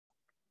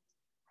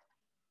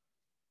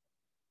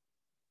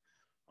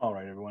All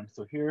right, everyone.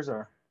 So here's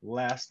our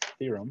last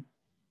theorem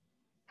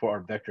for our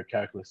vector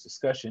calculus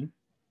discussion,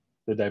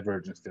 the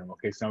divergence theorem.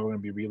 Okay, so now we're going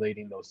to be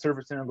relating those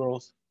surface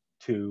integrals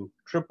to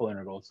triple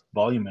integrals,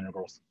 volume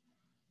integrals,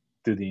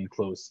 through the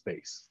enclosed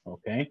space.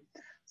 Okay,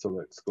 so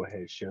let's go ahead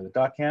and share the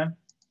doc cam,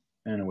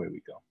 and away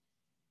we go.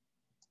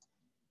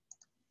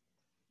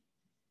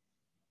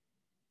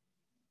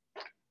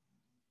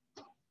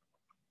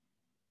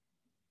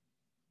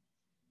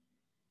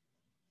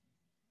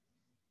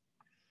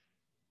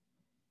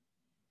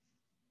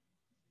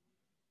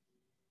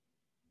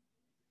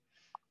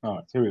 All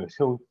right, so here we go.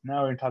 So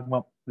now we're going to talk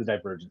about the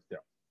divergence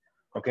theorem.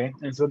 Okay,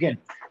 and so again,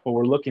 what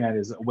we're looking at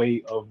is a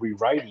way of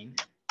rewriting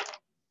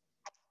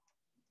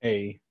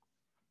an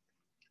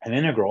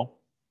integral,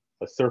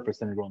 a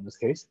surface integral in this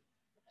case,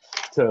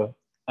 to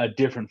a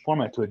different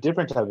format, to a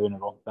different type of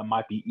integral that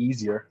might be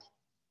easier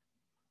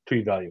to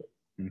evaluate.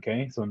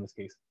 Okay, so in this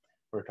case,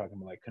 we're talking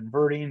about like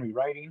converting,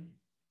 rewriting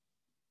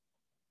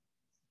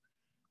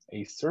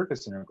a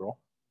surface integral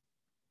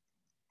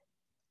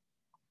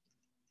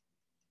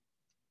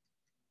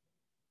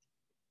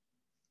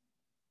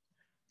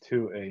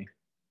to a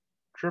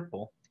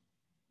triple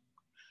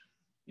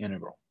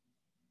integral,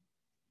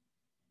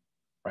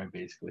 right?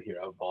 Basically here,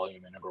 a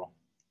volume integral.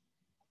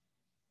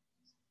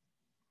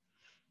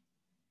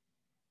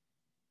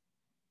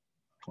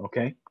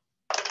 Okay,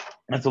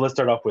 and so let's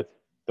start off with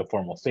the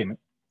formal statement,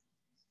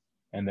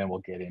 and then we'll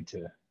get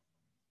into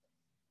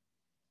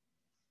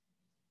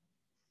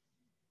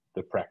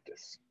the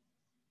practice.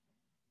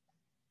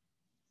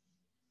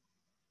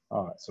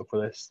 All right, so for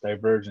this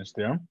divergence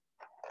theorem,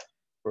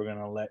 we're going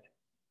to let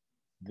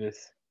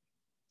this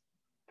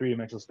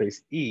three-dimensional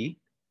space E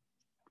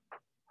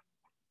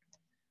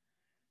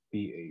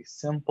be a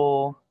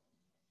simple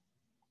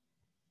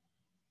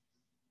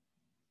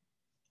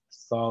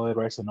solid,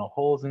 right? So no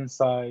holes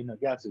inside, no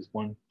gaps, just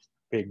one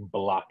big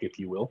block, if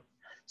you will.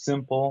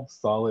 Simple,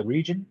 solid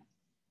region.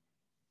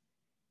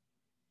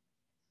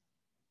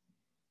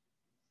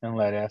 And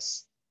let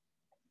S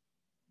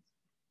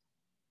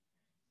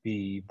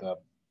be the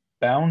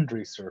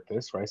boundary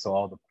surface, right? So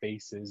all the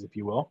faces, if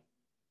you will.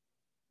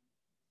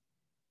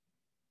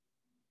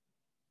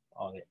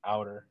 All the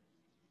outer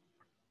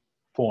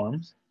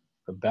forms,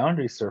 the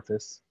boundary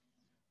surface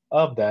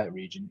of that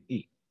region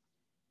E.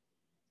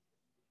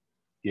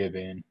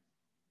 Given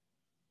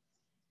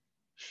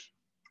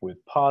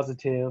with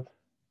positive,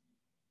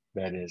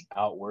 that is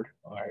outward,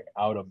 all right,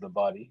 out of the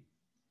body,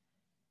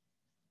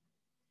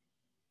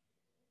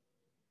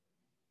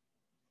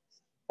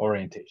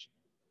 orientation.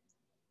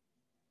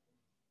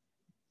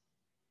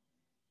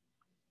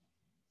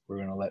 We're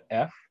going to let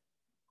F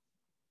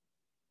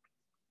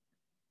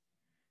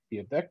be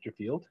a vector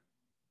field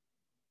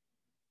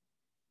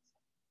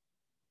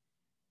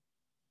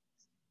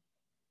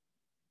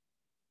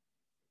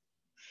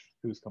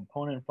whose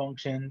component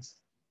functions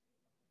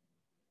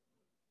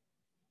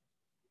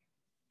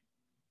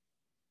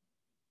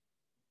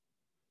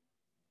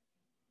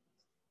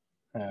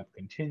have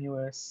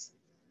continuous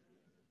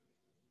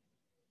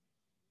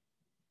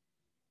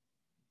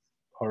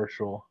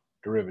partial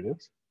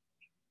derivatives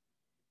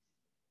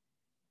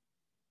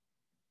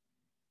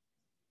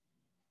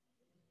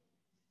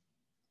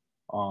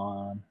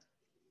on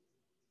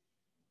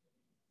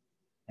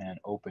an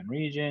open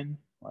region,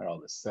 right? All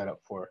this set up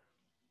for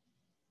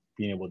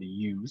being able to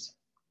use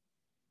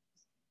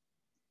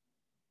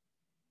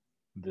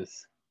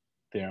this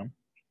theorem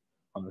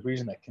on the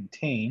region that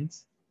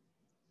contains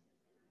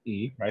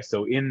E, right?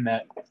 So in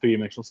that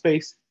three-dimensional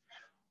space,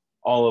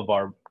 all of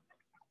our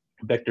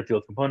vector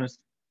field components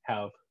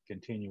have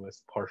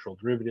continuous partial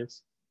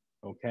derivatives,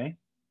 okay?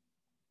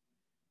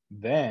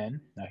 Then,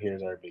 now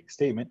here's our big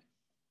statement.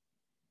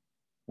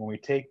 When we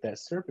take that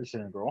surface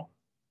integral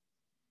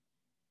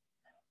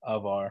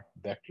of our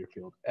vector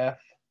field F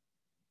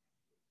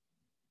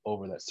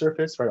over that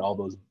surface, right, all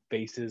those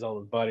bases, all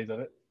those bodies of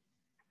it,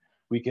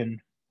 we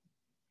can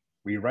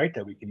rewrite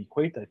that, we can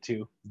equate that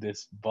to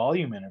this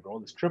volume integral,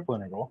 this triple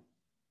integral,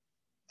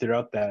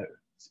 throughout that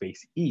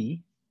space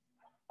E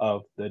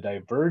of the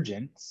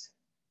divergence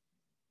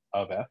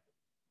of F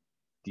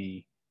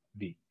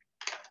dV,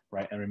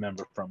 right? And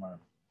remember from our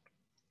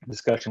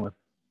discussion with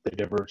the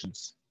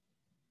divergence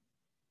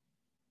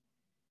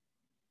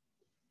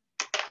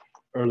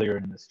earlier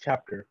in this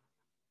chapter,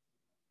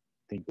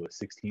 I think it was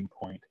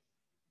 16.4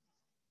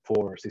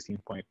 or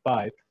 16.5,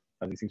 I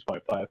think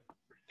 16.5,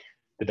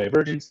 the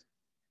divergence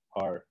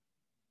are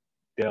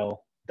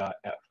del dot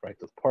F, right?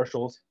 Those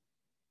partials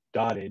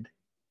dotted,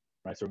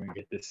 right? So we're going to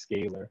get this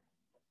scalar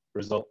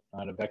result,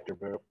 not a vector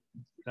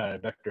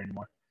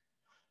anymore.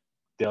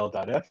 Del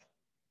dot F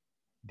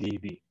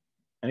dV.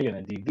 And again,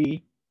 a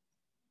dV,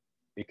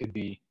 it could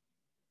be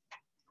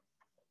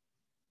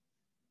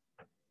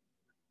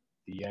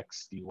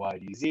dx, dy,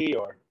 dz,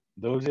 or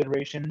those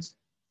iterations,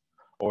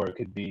 or it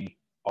could be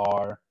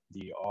r,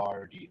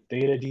 dr, d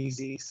theta,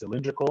 dz,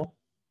 cylindrical,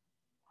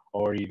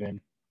 or even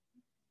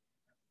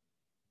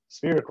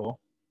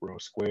spherical, rho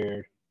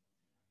squared,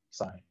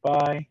 sine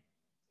phi,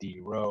 d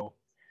rho,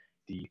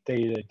 d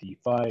theta, d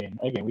phi, and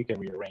again, we can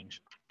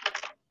rearrange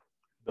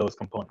those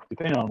components,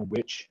 depending on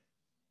which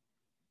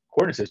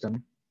coordinate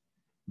system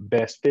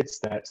best fits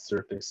that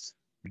surface,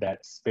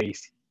 that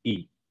space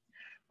E,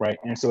 right?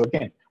 And so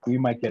again, we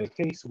might get a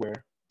case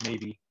where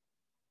maybe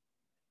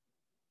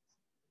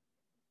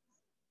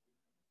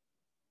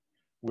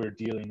we're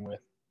dealing with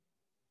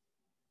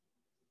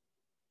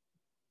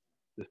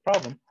this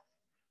problem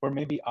where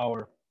maybe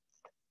our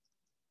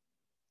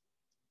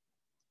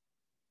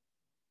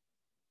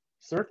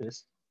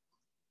surface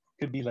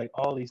could be like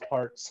all these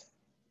parts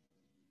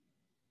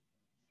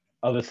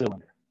of a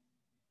cylinder,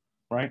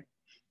 right?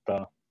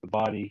 The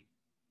body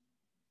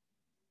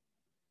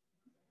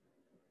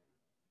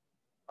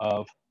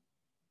of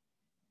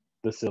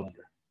the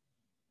cylinder,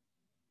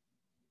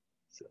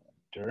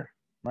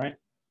 right?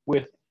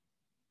 With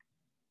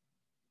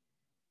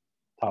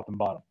top and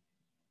bottom.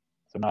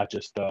 So not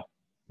just the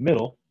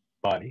middle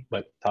body,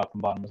 but top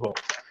and bottom as well.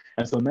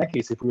 And so in that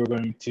case, if we were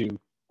going to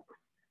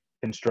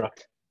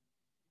construct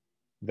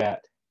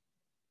that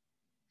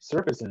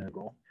surface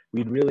integral,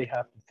 we'd really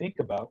have to think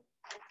about,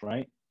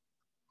 right,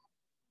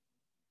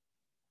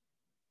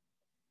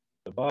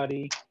 the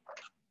body,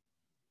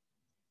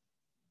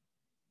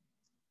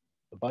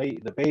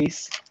 the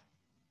base,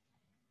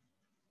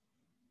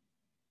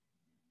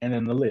 and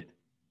then the lid.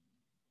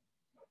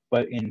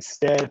 But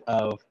instead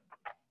of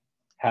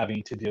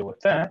having to deal with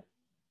that,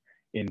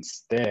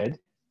 instead,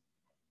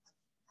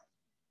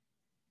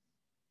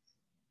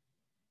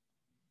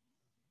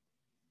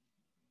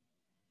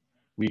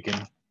 we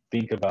can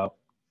think about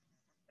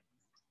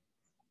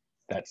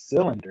that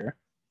cylinder,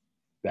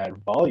 that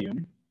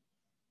volume,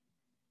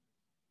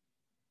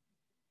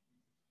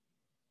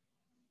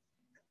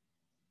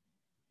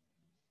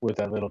 with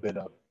a little bit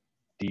of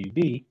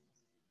dV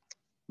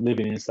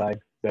living inside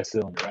that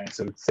cylinder, right?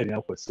 So setting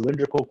up with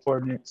cylindrical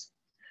coordinates,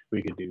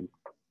 we could do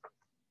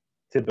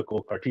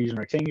typical Cartesian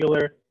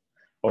rectangular,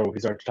 or if we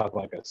start to talk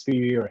like a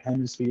sphere or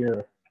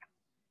hemisphere,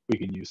 we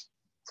can use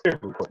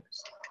spherical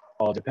coordinates.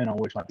 All depend on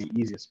which might be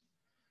easiest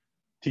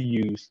to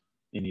use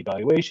in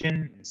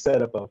evaluation and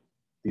setup of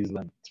these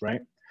limits,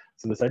 right?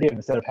 So this idea,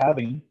 instead of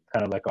having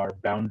kind of like our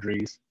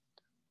boundaries,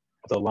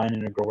 the line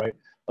integral, right?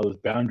 Those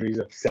boundaries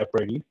of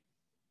separating,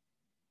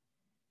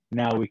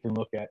 now we can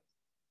look at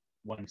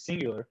one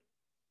singular,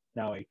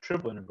 now a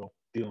triple integral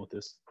dealing with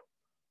this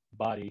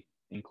body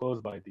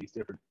enclosed by these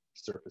different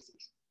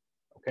surfaces,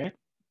 okay?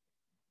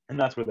 And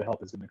that's where the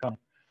help is going to come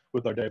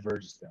with our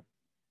divergence theorem.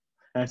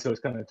 And so it's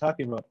kind of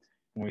talking about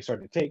when we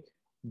start to take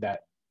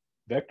that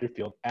vector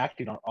field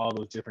acting on all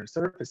those different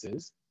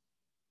surfaces,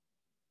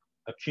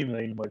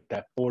 accumulating what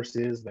that force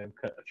is, the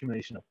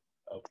accumulation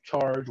of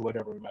charge,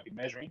 whatever we might be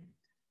measuring,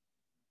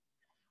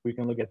 we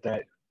can look at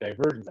that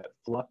divergence, that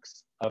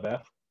flux of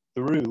F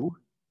through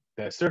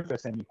that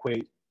surface and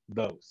equate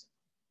those,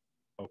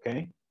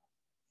 okay?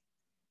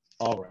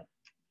 All right.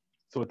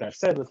 So with that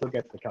said, let's look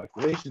at the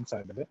calculation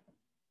side of it.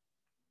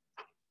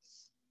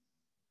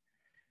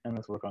 And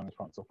let's work on this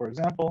one. So for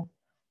example,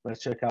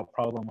 let's check out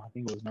problem, I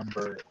think it was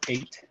number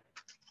 8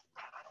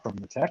 from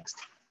the text.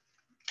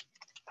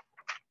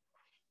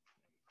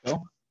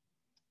 So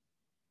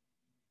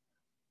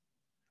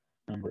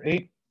number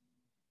 8,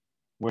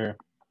 where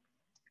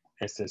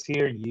it says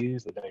here,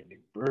 use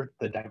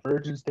the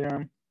divergence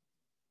theorem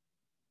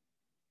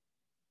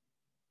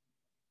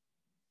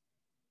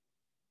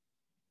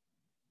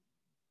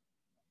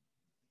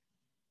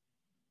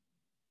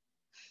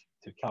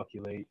to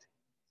calculate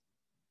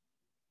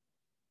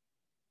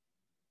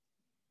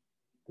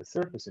the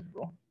surface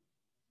integral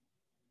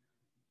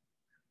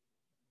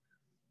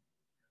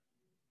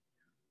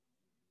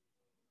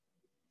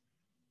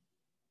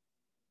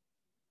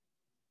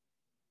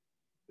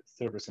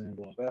surface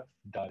integral of F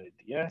dotted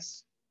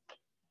ds,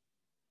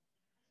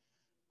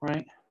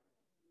 right?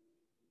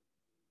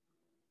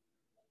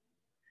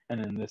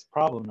 And in this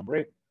problem, number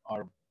 8,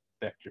 our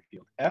vector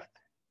field F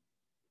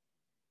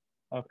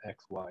of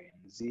x, y,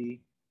 and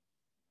z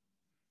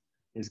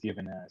is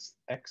given as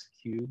x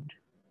cubed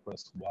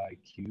plus y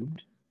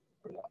cubed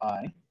for the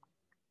I,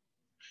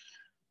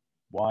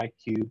 y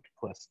cubed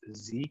plus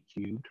z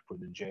cubed for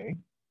the j,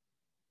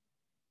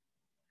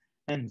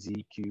 and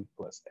z cubed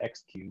plus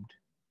x cubed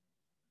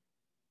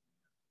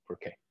for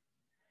k.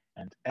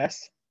 And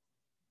S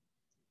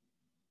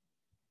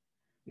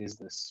is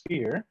the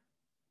sphere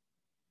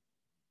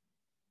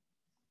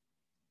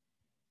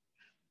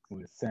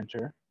with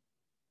center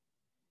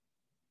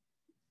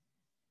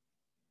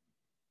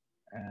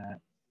at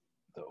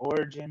the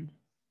origin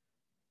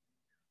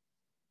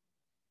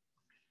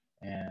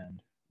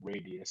and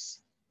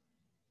radius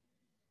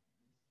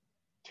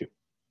 2.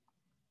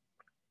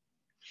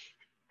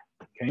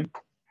 Okay.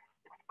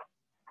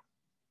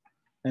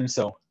 And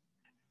so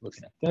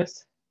looking at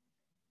this,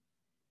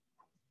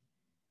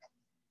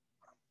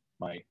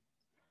 my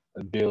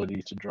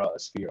abilities to draw a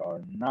sphere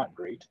are not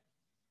great,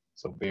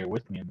 so bear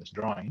with me in this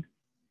drawing.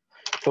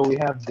 So we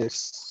have this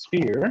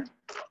sphere,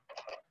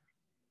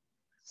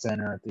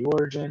 center at the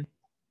origin,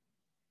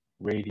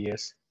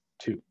 radius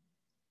 2,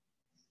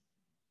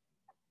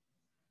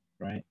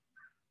 right?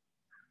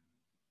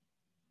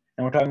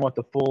 And we're talking about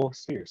the full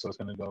sphere, so it's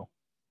going to go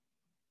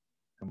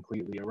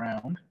completely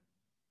around.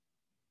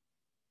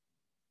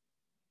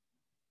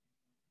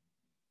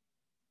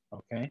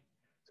 Okay,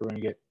 so we're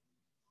gonna get,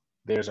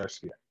 there's our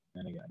sphere.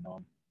 And again, I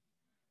know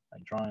my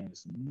drawing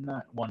is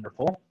not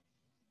wonderful,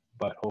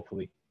 but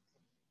hopefully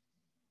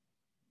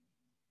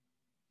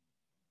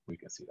we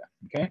can see that,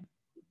 okay?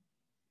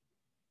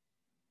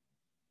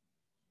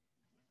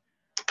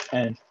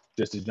 And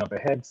just to jump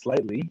ahead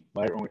slightly,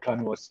 right, when we're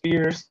talking about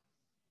spheres,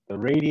 the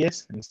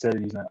radius, instead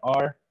of using an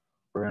r,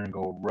 we're gonna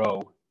go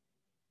rho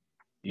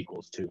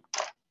equals 2,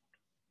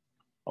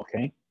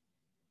 okay?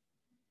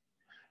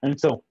 And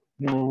so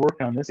when we're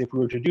working on this, if we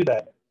were to do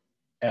that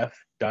f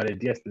dotted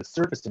ds, the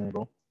surface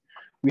integral,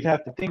 we'd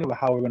have to think about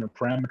how we're gonna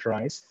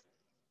parameterize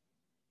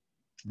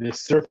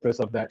this surface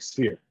of that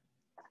sphere,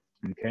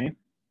 okay?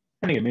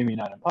 And again, maybe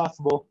not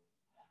impossible,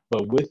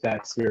 but with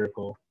that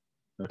spherical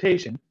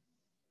notation,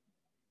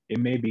 it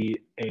may be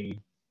a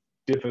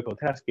difficult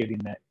task getting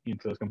that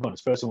into those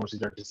components, especially once we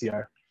start to see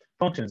our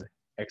functions,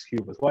 x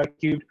cubed plus y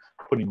cubed,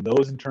 putting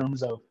those in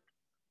terms of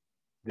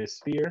this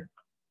sphere,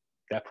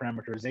 that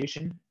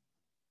parameterization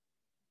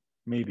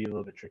may be a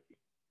little bit tricky,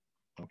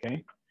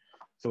 okay?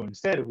 So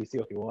instead, if we see,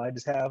 okay, well, I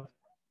just have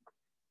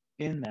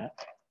in that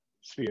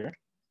sphere,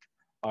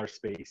 our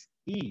space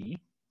E,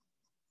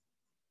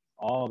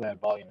 all that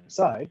volume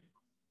inside,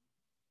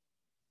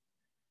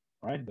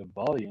 right? The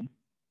volume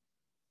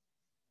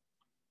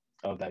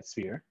of that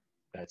sphere,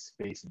 that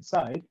space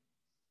inside,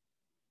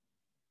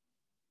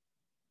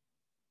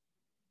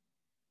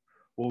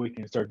 what we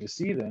can start to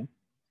see then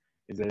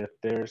is that if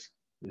there's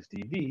this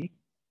dV,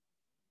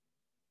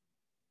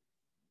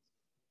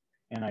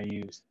 and I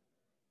use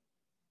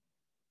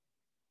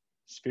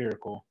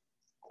spherical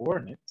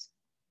coordinates,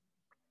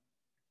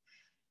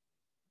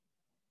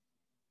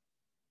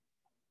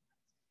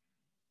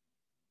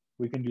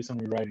 we can do some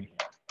rewriting here,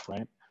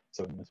 right?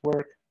 So in this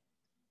work,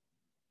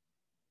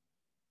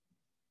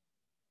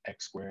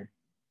 x squared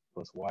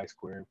plus y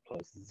squared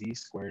plus z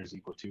squared is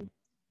equal to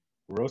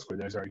rho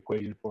squared. There's our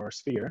equation for our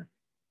sphere.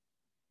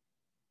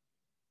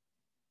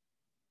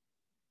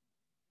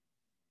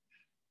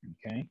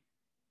 Okay.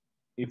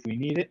 If we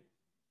need it,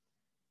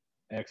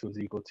 x was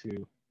equal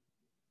to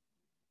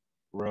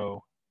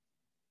rho,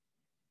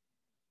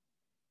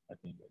 I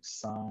think it's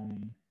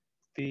sine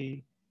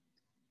phi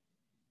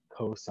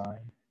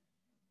cosine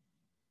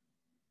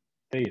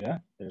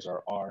theta. There's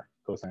our r,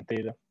 cosine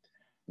theta.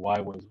 Y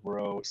was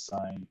rho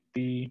sine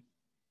phi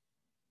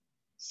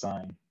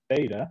sine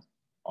theta,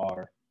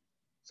 r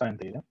sine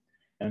theta.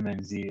 And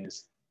then z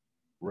is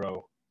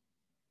rho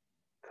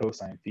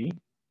cosine phi.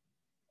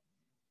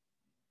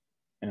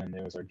 And then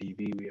there's our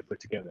dV we have put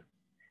together.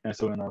 And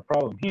so in our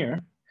problem here,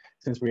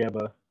 since we have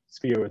a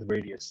sphere with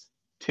radius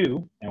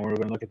 2, and we're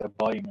going to look at the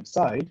volume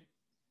inside,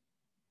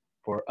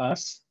 for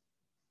us,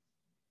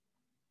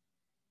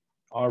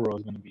 our rho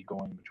is going to be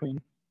going between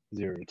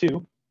 0 to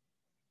 2.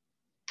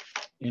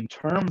 In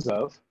terms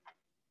of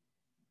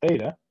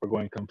theta, we're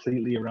going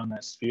completely around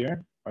that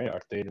sphere, right? Our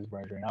theta is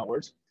measuring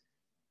outwards,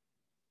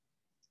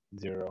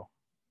 0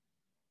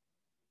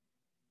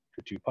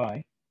 to 2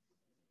 pi,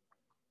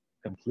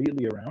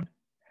 completely around.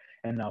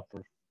 And now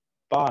for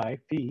phi,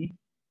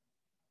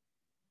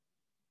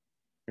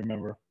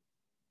 remember,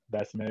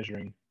 that's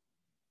measuring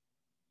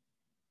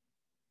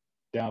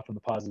down from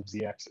the positive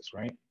z-axis,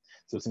 right?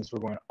 So since we're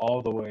going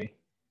all the way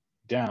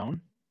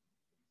down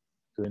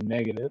to the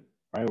negative,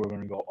 right, we're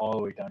going to go all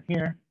the way down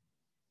here.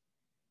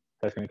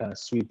 That's going to kind of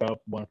sweep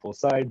out one full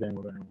side. Then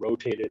we're going to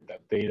rotate it,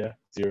 that theta,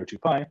 0 to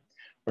pi.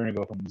 We're going to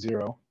go from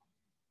 0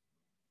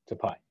 to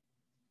pi,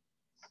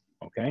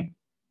 okay?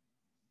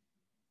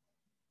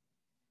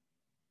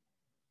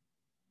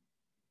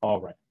 All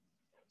right.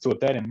 So with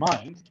that in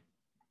mind,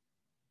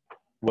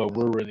 what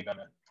we're really going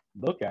to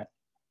look at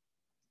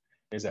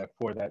is that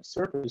for that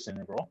surface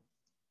integral,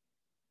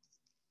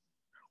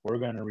 we're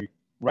going to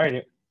rewrite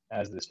it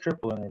as this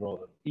triple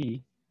integral of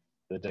E,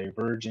 the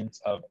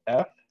divergence of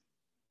F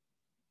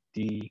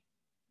dV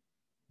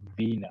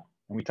now.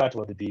 And we talked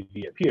about the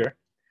dV up here.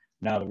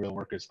 Now the real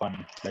work is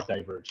finding that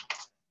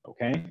divergence,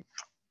 okay?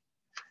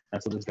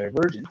 And so this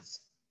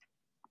divergence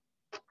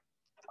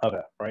of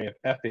F, right? If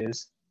F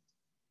is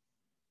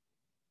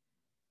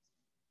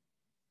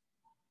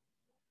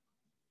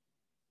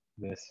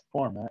this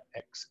format,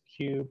 x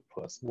cubed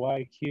plus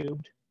y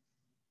cubed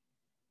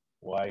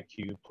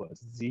plus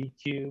z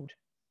cubed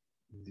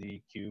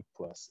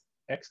plus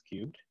x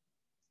cubed,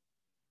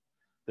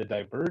 the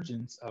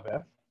divergence of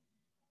F,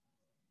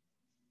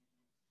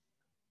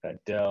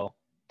 that del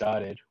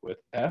dotted with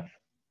F,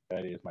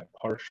 that is my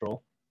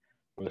partial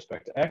with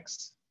respect to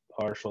x,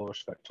 partial with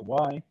respect to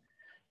y,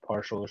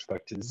 partial with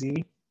respect to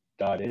z,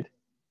 dotted,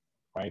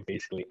 right?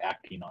 Basically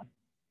acting on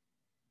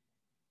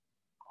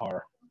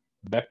our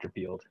vector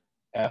field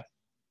F,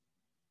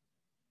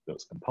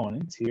 those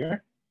components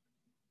here,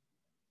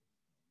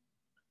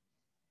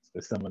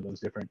 the sum of those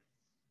different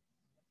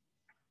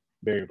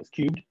variables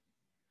cubed.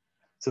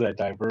 So that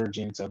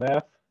divergence of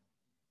F,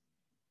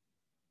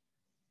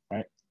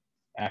 right,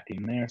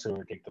 acting there. So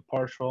we take the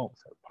partial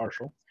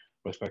with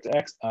respect to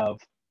x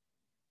of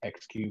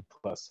x cubed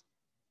plus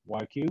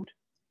y cubed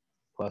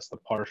plus the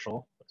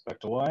partial with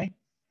respect to y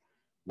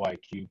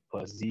cubed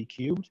plus z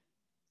cubed,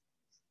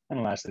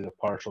 and lastly the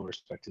partial with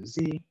respect to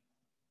z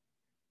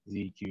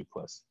cubed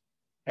plus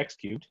x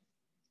cubed.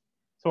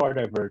 So our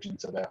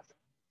divergence of f,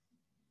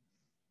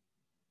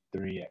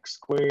 3x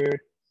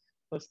squared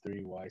plus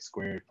 3y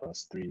squared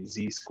plus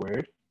 3z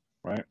squared,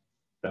 right?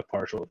 That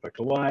partial with respect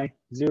to y,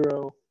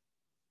 0,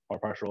 or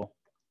partial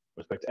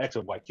with respect to x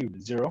of y cubed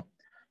is 0,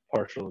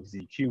 partial of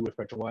z cubed with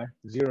respect to y,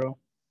 0,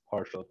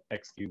 partial of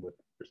x cubed with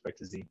respect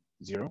to z,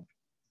 0.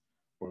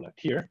 We're left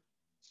here.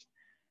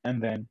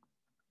 And then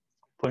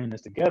putting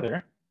this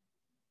together,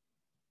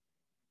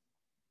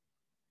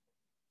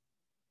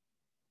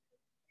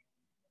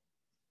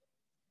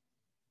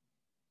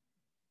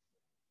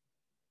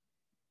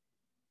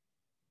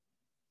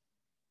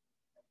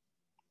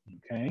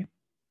 okay,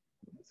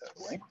 move this out of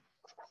the way.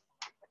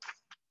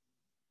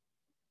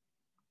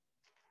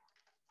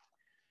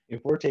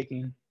 If we're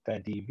taking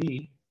that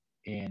dv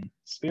in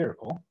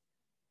spherical,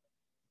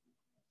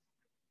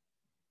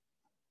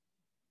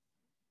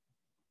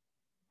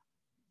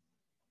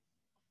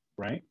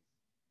 right?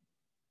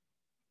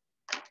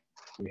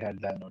 We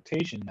had that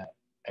notation that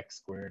x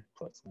squared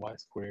plus y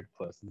squared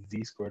plus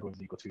z squared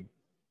was equal to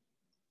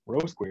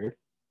rho squared.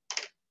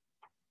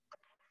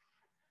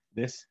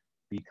 This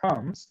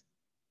becomes,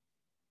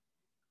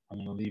 I'm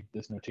going to leave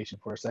this notation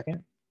for a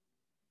second,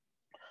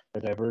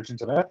 the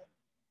divergence of f,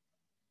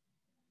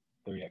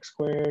 3x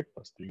squared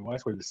plus 3y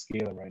squared, the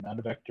scalar, right, not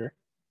a vector.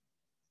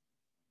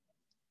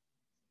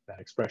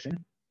 That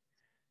expression,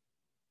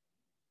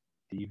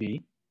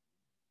 dv.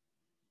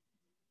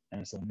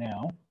 And so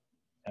now,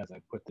 as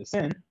I put this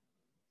in,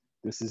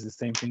 this is the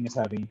same thing as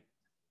having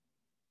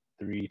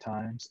 3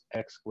 times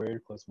x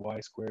squared plus y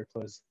squared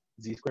plus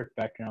z squared,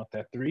 factoring out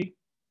that 3.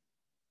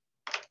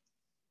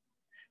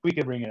 We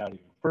can bring it out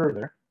even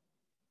further,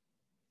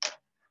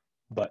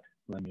 but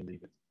let me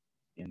leave it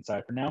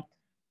inside for now.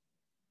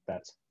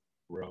 That's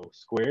rho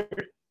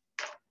squared,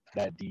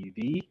 that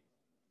dv,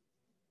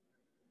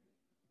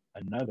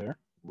 another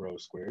rho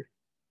squared,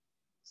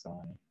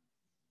 sine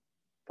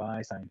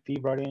phi, sine phi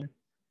brought in,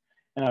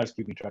 and I was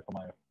keeping track of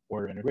my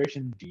order of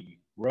integration, d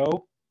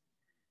rho,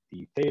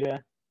 d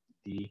theta,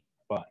 d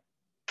phi.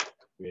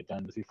 We had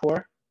done this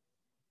before.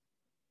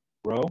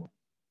 Rho,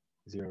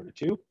 0 to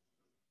 2,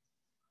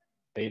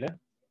 theta,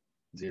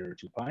 0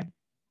 to pi,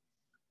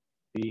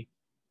 phi,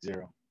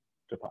 0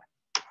 to pi.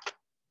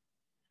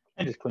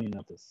 And just cleaning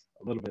up this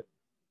a little bit,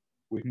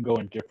 we can go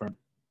in different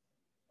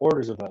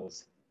orders of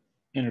those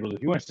integrals.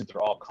 If you want, since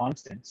they're all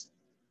constants,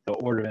 the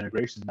order of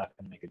integration is not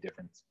going to make a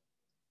difference.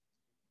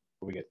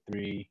 So we get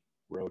 3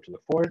 rho to the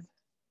 4th,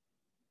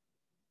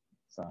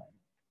 sine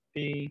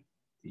phi,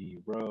 d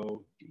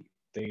rho, d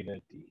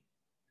theta, d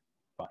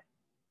phi.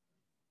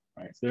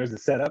 All right, so there's the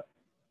setup.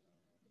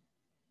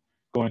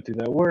 Going through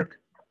that work,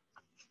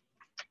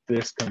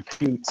 this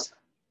computes,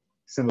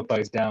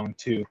 simplifies down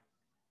to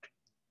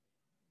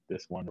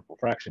this wonderful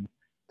fraction,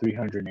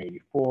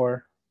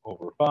 384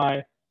 over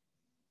 5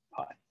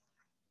 pi.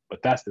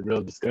 But that's the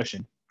real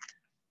discussion,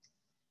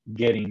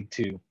 getting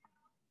to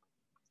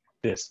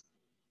this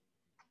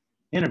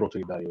integral to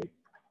evaluate.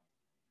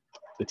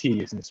 The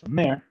tediousness from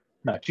there,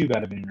 not too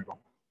bad of an integral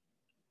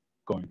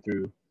going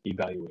through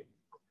evaluating.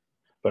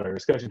 But our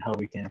discussion how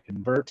we can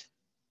convert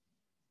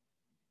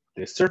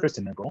this surface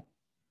integral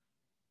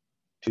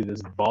to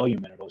this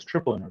volume integral, this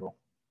triple integral,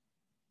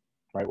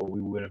 right? What we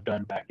would have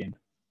done back in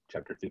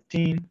chapter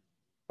 15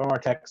 from our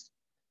text.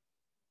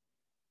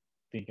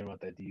 Thinking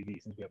about that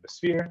dv, since we have a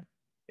sphere,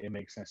 it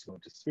makes sense to go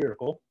into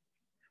spherical.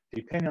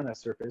 Depending on that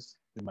surface,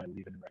 we might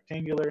leave it in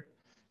rectangular,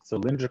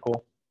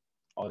 cylindrical.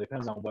 All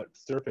depends on what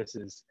surface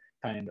is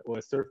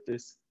what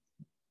surface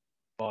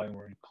volume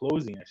we're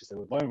enclosing, I should say,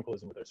 what volume we're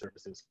closing with our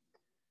surfaces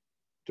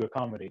to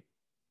accommodate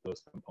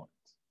those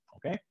components.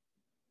 Okay?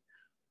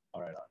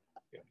 All right, if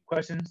you have any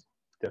questions,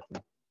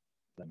 definitely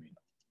let me know.